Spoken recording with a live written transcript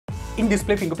In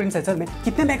display fingerprint sensor में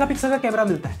कितने megapixel का कैमरा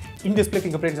मिलता है? In display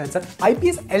fingerprint sensor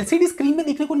IPS LCD screen में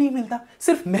देखने को नहीं मिलता,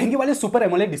 सिर्फ महंगे वाले सुपर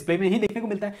एमोलेड डिस्प्ले में ही देखने को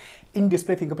मिलता है। इन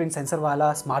डिस्प्ले फिंगरप्रिंट सेंसर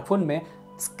वाला स्मार्टफोन में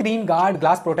स्क्रीन गार्ड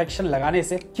ग्लास प्रोटेक्शन लगाने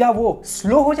से क्या वो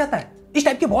स्लो हो जाता है? इस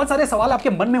टाइप के बहुत सारे सवाल आपके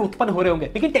मन में उत्पन्न हो रहे होंगे,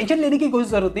 लेकिन टेंशन लेने की कोई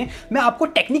जरूरत नहीं। मैं आपको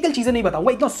टेक्निकल चीजें नहीं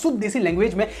बताऊंगा, एकदम शुद्ध देसी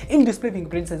लैंग्वेज में इन डिस्प्ले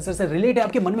फिंगरप्रिंट सेंसर से रिलेटेड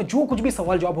आपके मन में जो कुछ भी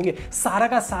सवाल जवाब होंगे सारा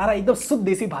का सारा एकदम शुद्ध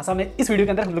देसी भाषा में इस वीडियो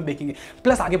के अंदर हम लोग देखेंगे।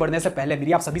 प्लस आगे बढ़ने से पहले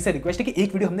मेरी आप सभी से रिक्वेस्ट है कि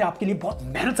एक वीडियो हमने आपके लिए बहुत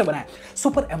मेहनत से बनाया,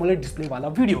 सुपर एमोलेड डिस्प्ले वाला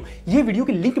वीडियो। ये वीडियो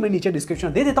की लिंक मैं नीचे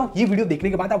डिस्क्रिप्शन दे देता हूं। ये वीडियो देखने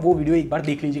के बाद आप वो वीडियो एक बार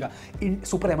देख लीजिएगा। इन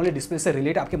सुपर एमोलेड डिस्प्ले से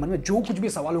रिलेटेड आपके मन में जो कुछ भी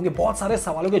सवाल होंगे, बहुत सारे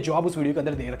सवालों के जवाब उस वीडियो के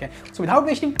अंदर दे रखे हैं। So without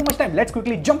wasting too much time, let's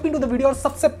quickly jump into the video. और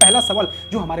सबसे पहला सवाल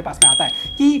जो हमारे पास में आता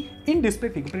है कि in display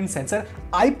fingerprint sensor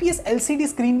IPS LCD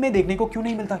screen में देखने को क्यों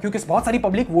नहीं मिलता? क्योंकि बहुत सारी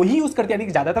पब्लिक वही यूज करती है, यानी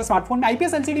कि ज्यादातर स्मार्टफोन में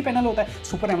आईपीएस एलसीडी पैनल होता है।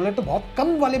 सुपर एमोलेड तो बहुत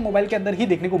कम वाले मोबाइल के अंदर ही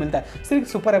देखने को मिलता है। सिर्फ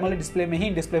सुपर एमोलेड डिस्प्ले में ही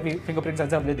डिस्प्ले फिंगरप्रिंट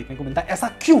सेंसर हमें देखने को मिलता है।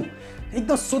 ऐसा क्यों?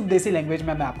 एकदम शुद्ध देसी लैंग्वेज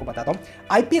में मैं आपको बताता हूं।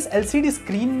 आईपीएस एलसीडी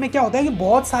स्क्रीन में क्या होता है कि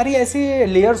बहुत सारी ऐसे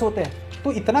लेयर्स होते हैं,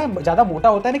 तो इतना ज्यादा मोटा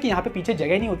होता है ना कि यहाँ पे पीछे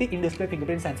जगह नहीं होती इन डिस्प्ले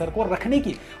फिंगरप्रिंट सेंसर को रखने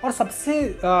की। और सबसे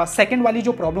सेकंड वाली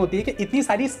जो प्रॉब्लम होती है कि इतनी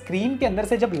सारी स्क्रीन के अंदर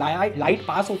से जब लाइट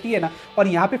पास होती है ना और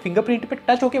यहाँ पे फिंगरप्रिंट पे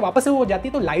टच होकर वापस से हो जाती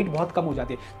है, तो लाइट बहुत कम हो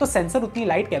जाती है, तो सेंसर उतनी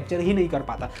लाइट कैप्चर ही नहीं कर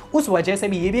पाता। उस वजह से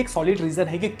भी ये भी एक सॉलिड रीजन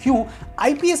है कि क्यों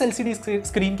आईपीएस एलसीडी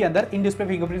स्क्रीन के अंदर इन डिस्प्ले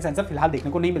फिंगरप्रिंट सेंसर फिलहाल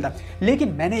देखने को नहीं मिलता।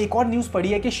 लेकिन मैंने एक और न्यूज पढ़ी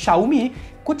है कि Xiaomi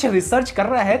कुछ रिसर्च कर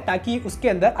रहा है ताकि उसके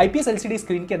अंदर आईपीएस एलसीडी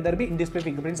स्क्रीन के अंदर भी इन डिस्प्ले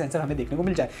फिंगरप्रिंट सेंसर हमें देखने को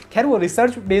मिल जाए। खैर वो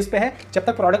रिसर्च बेस पे है, जब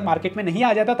तक प्रोडक्ट मार्केट में नहीं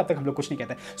आ जाता तब तक हम लोग कुछ नहीं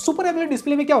कहते। सुपर एमोलेड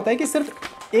डिस्प्ले में क्या होता है कि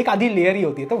सिर्फ एक आधी लेयर ही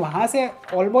होती है, तो वहां से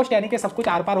ऑलमोस्ट यानी कि सब कुछ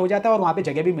आर पार हो जाता है और वहां पे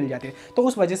जगह भी मिल जाती है, तो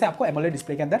उस वजह से आपको एमोलेड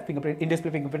डिस्प्ले के अंदर इन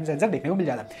डिस्प्ले फिंगरप्रिंट सेंसर देखने को मिल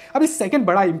जाता है। अब इस सेकंड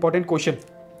बड़ा इंपॉर्टेंट क्वेश्चन,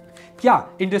 क्या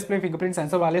इन डिस्प्ले फिंगरप्रिंट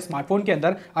सेंसर वाले स्मार्टफोन के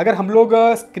अंदर अगर हम लोग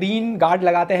स्क्रीन गार्ड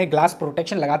लगाते हैं, ग्लास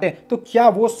प्रोटेक्शन लगाते हैं, तो क्या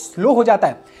वो स्लो हो जाता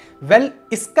है?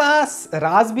 इसका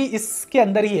राज भी इसके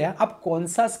अंदर ही है, आप कौन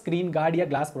सा स्क्रीन गार्ड या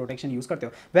ग्लास प्रोटेक्शन यूज करते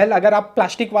हो। अगर आप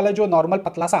प्लास्टिक वाला जो नॉर्मल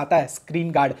पतला सा आता है स्क्रीन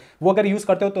गार्ड, वो अगर यूज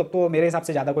करते हो तो मेरे हिसाब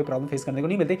से ज्यादा कोई प्रॉब्लम फेस करने को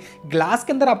नहीं मिलती। ग्लास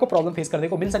के अंदर आपको प्रॉब्लम फेस करने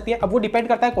को मिल सकती है। अब वो डिपेंड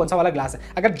करता है कौन सा वाला ग्लास है।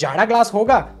 अगर जाड़ा ग्लास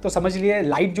होगा तो समझ लिए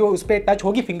लाइट जो उस पर टच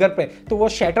होगी फिंगर पे, तो वो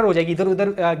शैटर हो जाएगी, इधर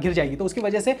उधर गिर जाएगी, तो उसकी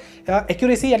वजह से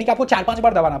एक्यूरेसी यानी कि आपको 4-5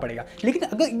 बार दबाना पड़ेगा। लेकिन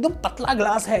अगर एकदम पतला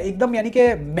ग्लास है, एकदम यानी कि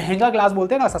महंगा ग्लास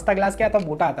बोलते हैं ना, सस्ता ग्लास क्या आता है,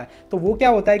 मोटा आता है, तो वो क्या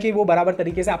होता है कि वो बराबर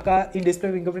तरीके से आपका इन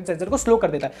डिस्प्ले फिंगरप्रिंट सेंसर को स्लो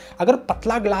कर देता है। अगर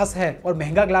पतला ग्लास है और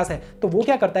महंगा ग्लास है तो वो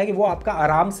क्या करता है कि वो आपका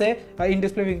आराम से इन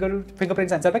डिस्प्ले फिंगरप्रिंट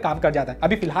सेंसर पे काम कर जाता है।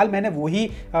 अभी फिलहाल मैंने वही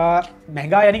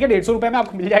महंगा यानी कि 150 रुपए में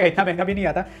आपको मिल जाएगा, इतना महंगा भी नहीं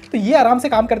आता, तो ये आराम से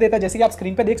काम कर देता है। जैसे कि आप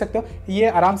स्क्रीन पे देख सकते हो, ये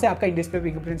आराम से आपका इन डिस्प्ले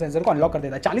फिंगरप्रिंट सेंसर को अनलॉक कर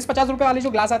देता है। 40-50 रुपए वाले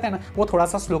जो ग्लास आते हैं ना, वो थोड़ा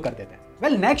सा स्लो कर देते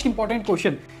हैं। नेक्स्ट इंपॉर्टेंट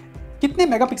क्वेश्चन, कितने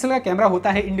मेगापिक्सल का कैमरा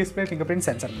होता है इन डिस्प्ले फिंगरप्रिंट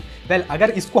सेंसर में? अगर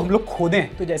इसको हम लोग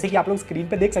खोदें तो जैसे कि आप लोग स्क्रीन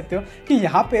पे देख सकते हो कि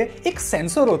यहाँ पे एक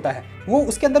सेंसर होता है, वो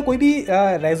उसके अंदर कोई भी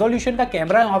रेजोल्यूशन का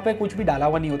कैमरा यहाँ पे कुछ भी डाला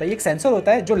हुआ नहीं होता है। एक सेंसर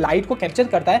होता है जो लाइट को कैप्चर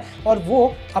करता है और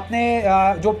वो अपने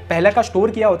जो पहले का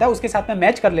स्टोर किया होता है उसके साथ में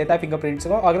मैच कर लेता है फिंगरप्रिंट्स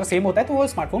को। अगर सेम होता है तो वो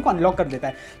स्मार्टफोन को अनलॉक कर देता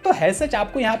है। तो है सच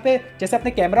आपको यहाँ पे जैसे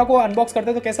अपने कैमरा को अनबॉक्स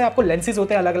करते हैं तो कैसे आपको लेंसेज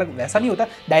होते हैं अलग अलग, वैसा नहीं होता,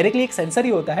 डायरेक्टली एक सेंसर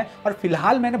ही होता है। और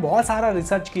फिलहाल मैंने बहुत सारा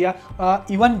रिसर्च किया,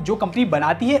 इवन जो कंपनी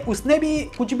बनाती है उसने भी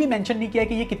कुछ भी मेंशन नहीं किया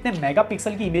कि ये कितने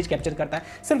मेगापिक्सल की इमेज कैप्चर करता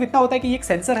है। सिर्फ इतना होता है कि ये एक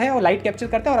सेंसर है और लाइट कैप्चर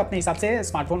करता है और अपने हिसाब से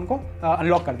स्मार्टफोन को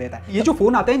अनलॉक कर देता है। ये जो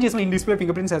फोन आते हैं जिसमें इन डिस्प्ले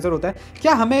फिंगरप्रिंट सेंसर होता है,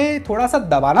 क्या हमें थोड़ा सा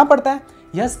दबाना पड़ता है?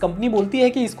 यस, कंपनी बोलती है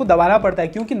कि इसको दबाना पड़ता है,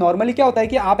 क्योंकि नॉर्मली क्या होता है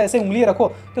कि आप ऐसे उंगली रखो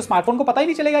तो स्मार्टफोन को पता ही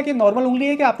नहीं चलेगा कि नॉर्मल उंगली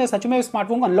है कि आपने सच में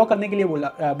स्मार्टफोन को अनलॉक करने के लिए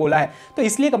बोला है। तो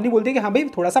इसलिए कंपनी बोलती है कि हाँ भाई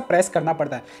थोड़ा सा प्रेस करना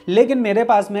पड़ता है। लेकिन मेरे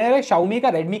पास में Xiaomi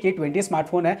का Redmi K20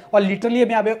 स्मार्टफोन है और लिटरली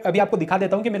मैं अभी आपको दिखा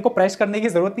देता हूँ कि मेरे को प्रेस करने की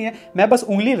जरूरत नहीं है, मैं बस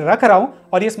उंगली रख रहा हूँ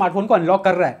और ये स्मार्टफोन को अनलॉक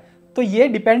कर रहा है। तो ये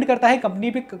डिपेंड करता है कंपनी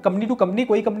पे, कंपनी टू कंपनी।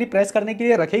 कोई कंपनी प्रेस करने के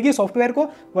लिए रखेगी सॉफ्टवेयर को,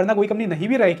 वरना कोई कंपनी नहीं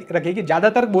भी रखेगी।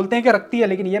 ज़्यादातर बोलते हैं कि रखती है,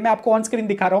 लेकिन ये मैं आपको ऑन स्क्रीन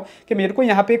दिखा रहा हूँ कि मेरे को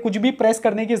यहाँ पे कुछ भी प्रेस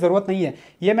करने की ज़रूरत नहीं है।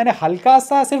 ये मैंने हल्का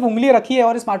सा सिर्फ उंगली रखी है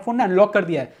और स्मार्टफोन ने अनलॉक कर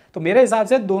दिया है। तो मेरे हिसाब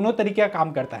से दोनों तरीके का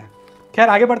काम करता है। खैर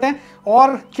आगे बढ़ते हैं।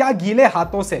 और क्या गीले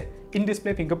हाथों से इन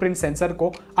डिस्प्ले फिंगरप्रिंट सेंसर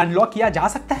को अनलॉक किया जा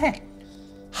सकता है?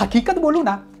 हकीकत बोलूँ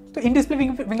ना तो इन डिस्प्ले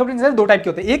फिंगरप्रिंट सेंसर दो टाइप के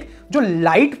होते हैं, एक जो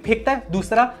लाइट फेंकता है,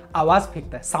 दूसरा आवाज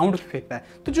फेंकता है, साउंड फेंकता है।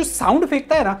 तो जो साउंड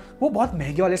फेंकता है ना वो बहुत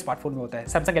महंगे वाले स्मार्टफोन में होता है।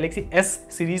 सैमसंग गैलेक्सी S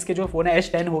सीरीज के जो फोन है,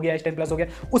 S10 हो गया, S10 प्लस हो गया,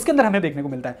 उसके अंदर हमें देखने को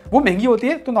मिलता है। वो महंगी होती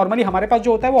है। तो नॉर्मली हमारे पास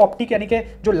जो होता है वो ऑप्टिक यानी कि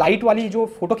जो लाइट वाली जो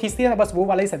फोटो खींचती है ना, बस वो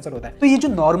वाला ही सेंसर होता है। तो ये जो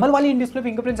नॉर्मल वाली इन डिस्प्ले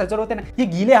फिंगरप्रिंट सेंसर होते हैं ना, ये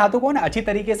गीले हाथों को ना अच्छी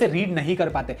तरीके से रीड नहीं कर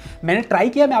पाते। मैंने ट्राई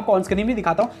किया, मैं आपको ऑन स्क्रीन भी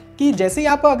दिखाता हूँ कि जैसे ही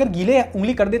आप अगर गीले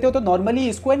उंगली कर देते हो तो नॉर्मली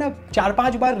इसको है ना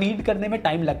 4-5 बार रीड करने में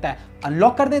टाइम लगता है।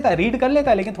 अनलॉक कर देता है, रीड कर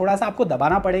लेता है, लेकिन थोड़ा सा आपको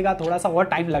दबाना पड़ेगा, थोड़ा सा और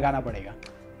टाइम लगाना पड़ेगा।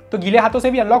 तो गीले हाथों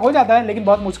से भी अनलॉक हो जाता है, लेकिन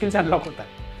बहुत मुश्किल से अनलॉक होता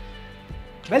है।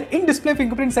 Well, in display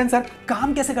fingerprint sensor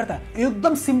काम कैसे करता है?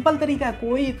 एकदम सिंपल तरीका है,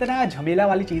 कोई इतना झमेला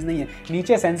वाली चीज नहीं है।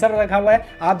 नीचे सेंसर रखा हुआ है,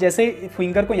 आप जैसे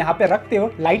फिंगर को यहाँ पे रखते हो,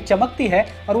 लाइट चमकती है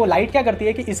और वो लाइट क्या करती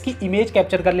है कि इसकी इमेज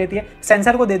कैप्चर कर लेती है,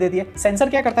 सेंसर को दे देती है। सेंसर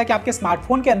क्या करता है कि आपके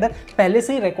स्मार्टफोन के अंदर पहले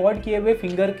से ही रिकॉर्ड किए हुए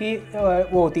फिंगर की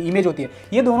वो होती है, इमेज होती है,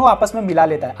 ये दोनों आपस में मिला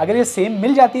लेता है। अगर ये सेम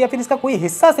मिल जाती है या फिर इसका कोई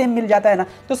हिस्सा सेम मिल जाता है ना,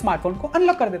 तो स्मार्टफोन को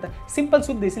अनलॉक कर देता है। सिंपल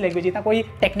शुद्ध देसी लैंग्वेज, इतना कोई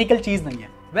टेक्निकल चीज नहीं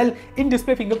है। Well, in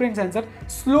display fingerprint sensor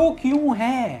slow क्यों है?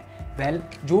 वेल,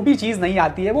 जो भी चीज़ नहीं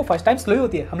आती है वो फर्स्ट टाइम स्लो ही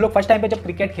होती है। हम लोग फर्स्ट टाइम पे जब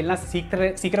क्रिकेट खेलना सीख रहे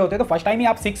होते हैं तो फर्स्ट टाइम ही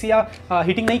आप सिक्स या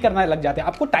हिटिंग नहीं करना लग जाते हैं,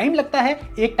 आपको टाइम लगता है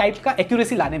एक टाइप का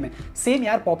एक्यूरेसी लाने में। सेम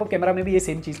यार पॉपअप कैमरा में भी ये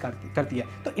सेम चीज़ करती है।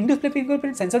 तो इन डिस्प्ले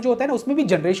फिंगरप्रिंट सेंसर जो होता है ना, उसमें भी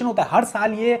जनरेशन होता है, हर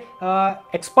साल ये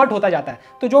एक्सपर्ट होता जाता है।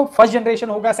 तो जो फर्स्ट जनरेशन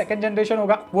होगा, सेकंड जनरेशन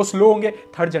होगा, वो स्लो होंगे,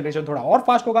 थर्ड जनरेशन थोड़ा और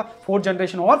फास्ट होगा, फोर्थ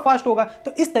जनरेशन और फास्ट होगा।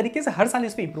 तो इस तरीके से हर साल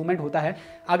इस पर इंप्रूवमेंट होता है।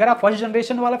 अगर आप फर्स्ट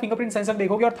जनरेशन वाला फिंगरप्रिंट सेंसर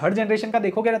देखोगे और थर्ड जनरेशन का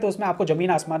देखोगे ना, तो उसमें आपको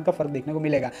जमीन आसमान का फर्क देखने को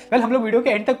मिलेगा। वेल, हम लोग वीडियो के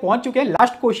एंड तक पहुंच चुके हैं।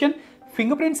 लास्ट क्वेश्चन,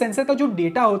 फिंगरप्रिंट सेंसर का जो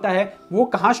डेटा होता है वो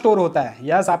कहां स्टोर होता है?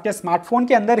 यस, आपके स्मार्टफोन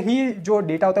के अंदर ही जो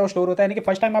डेटा होता है वो स्टोर होता है। यानी कि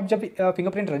फर्स्ट टाइम आप जब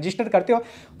फिंगरप्रिंट रजिस्टर करते हो,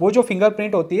 वो जो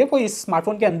फिंगरप्रिंट होती है वो इस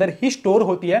स्मार्टफोन के अंदर ही स्टोर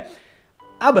होती है।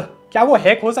 अब क्या वो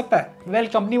हैक हो सकता है? वेल,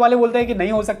 कंपनी वाले बोलते हैं कि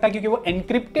नहीं हो सकता क्योंकि वो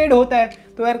एनक्रिप्टेड होता है।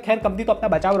 तो यार खैर, कंपनी तो अपना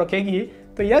बचाव रखेगी।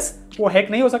 तो यस, वो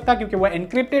हैक नहीं हो सकता क्योंकि वो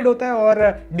एनक्रिप्टेड होता है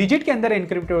और डिजिट के अंदर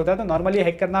एनक्रिप्टेड होता है। तो नॉर्मली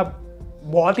हैक करना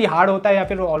बहुत ही हार्ड होता है या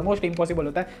फिर ऑलमोस्ट इम्पॉसिबल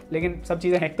होता है, लेकिन सब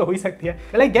चीज़ें हैक तो हो ही सकती है।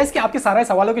 लाइक गेस कि आपके सारे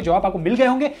सवालों के जवाब आपको मिल गए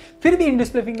होंगे। फिर भी इन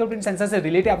डिस्प्ले फिंगरप्रिंट सेंसर से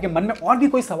रिलेटेड आपके मन में और भी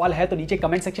कोई सवाल है तो नीचे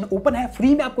कमेंट सेक्शन ओपन है,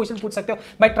 फ्री में आप क्वेश्चन पूछ सकते हो।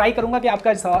 मैं ट्राई करूंगा कि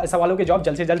आपका सवालों के जवाब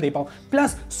जल्द से जल्द दे पाऊं।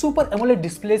 प्लस सुपर एमोलेड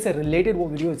डिस्प्ले से रिलेटेड वो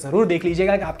वीडियो जरूर देख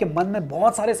लीजिएगा कि आपके मन में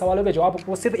बहुत सारे सवालों के जवाब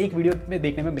आपको सिर्फ एक वीडियो में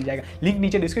देखने में मिल जाएगा। लिंक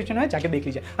नीचे डिस्क्रिप्शन में जाकर देख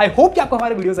लीजिए। आई होप कि आपको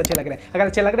हमारे वीडियोस अच्छे लग रहे हैं। अगर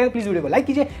अच्छे लग रहे हैं तो प्लीज वीडियो को लाइक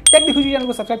कीजिए, टेक देखोजी चैनल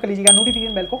को सब्सक्राइब कर लीजिएगा,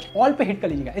 नोटिफिकेशन बेल को ऑल पे हिट कर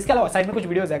लीजिएगा। इसके अलावा साइड में कुछ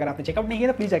वीडियोस अगर आपने चेकआउट नहीं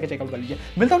किया तो प्लीज जाकर चेकआउट कर लीजिए।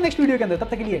 मिलता हूं नेक्स्ट वीडियो के अंदर, तब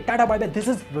तक के लिए tata bye bye. This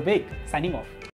is Vivek signing off.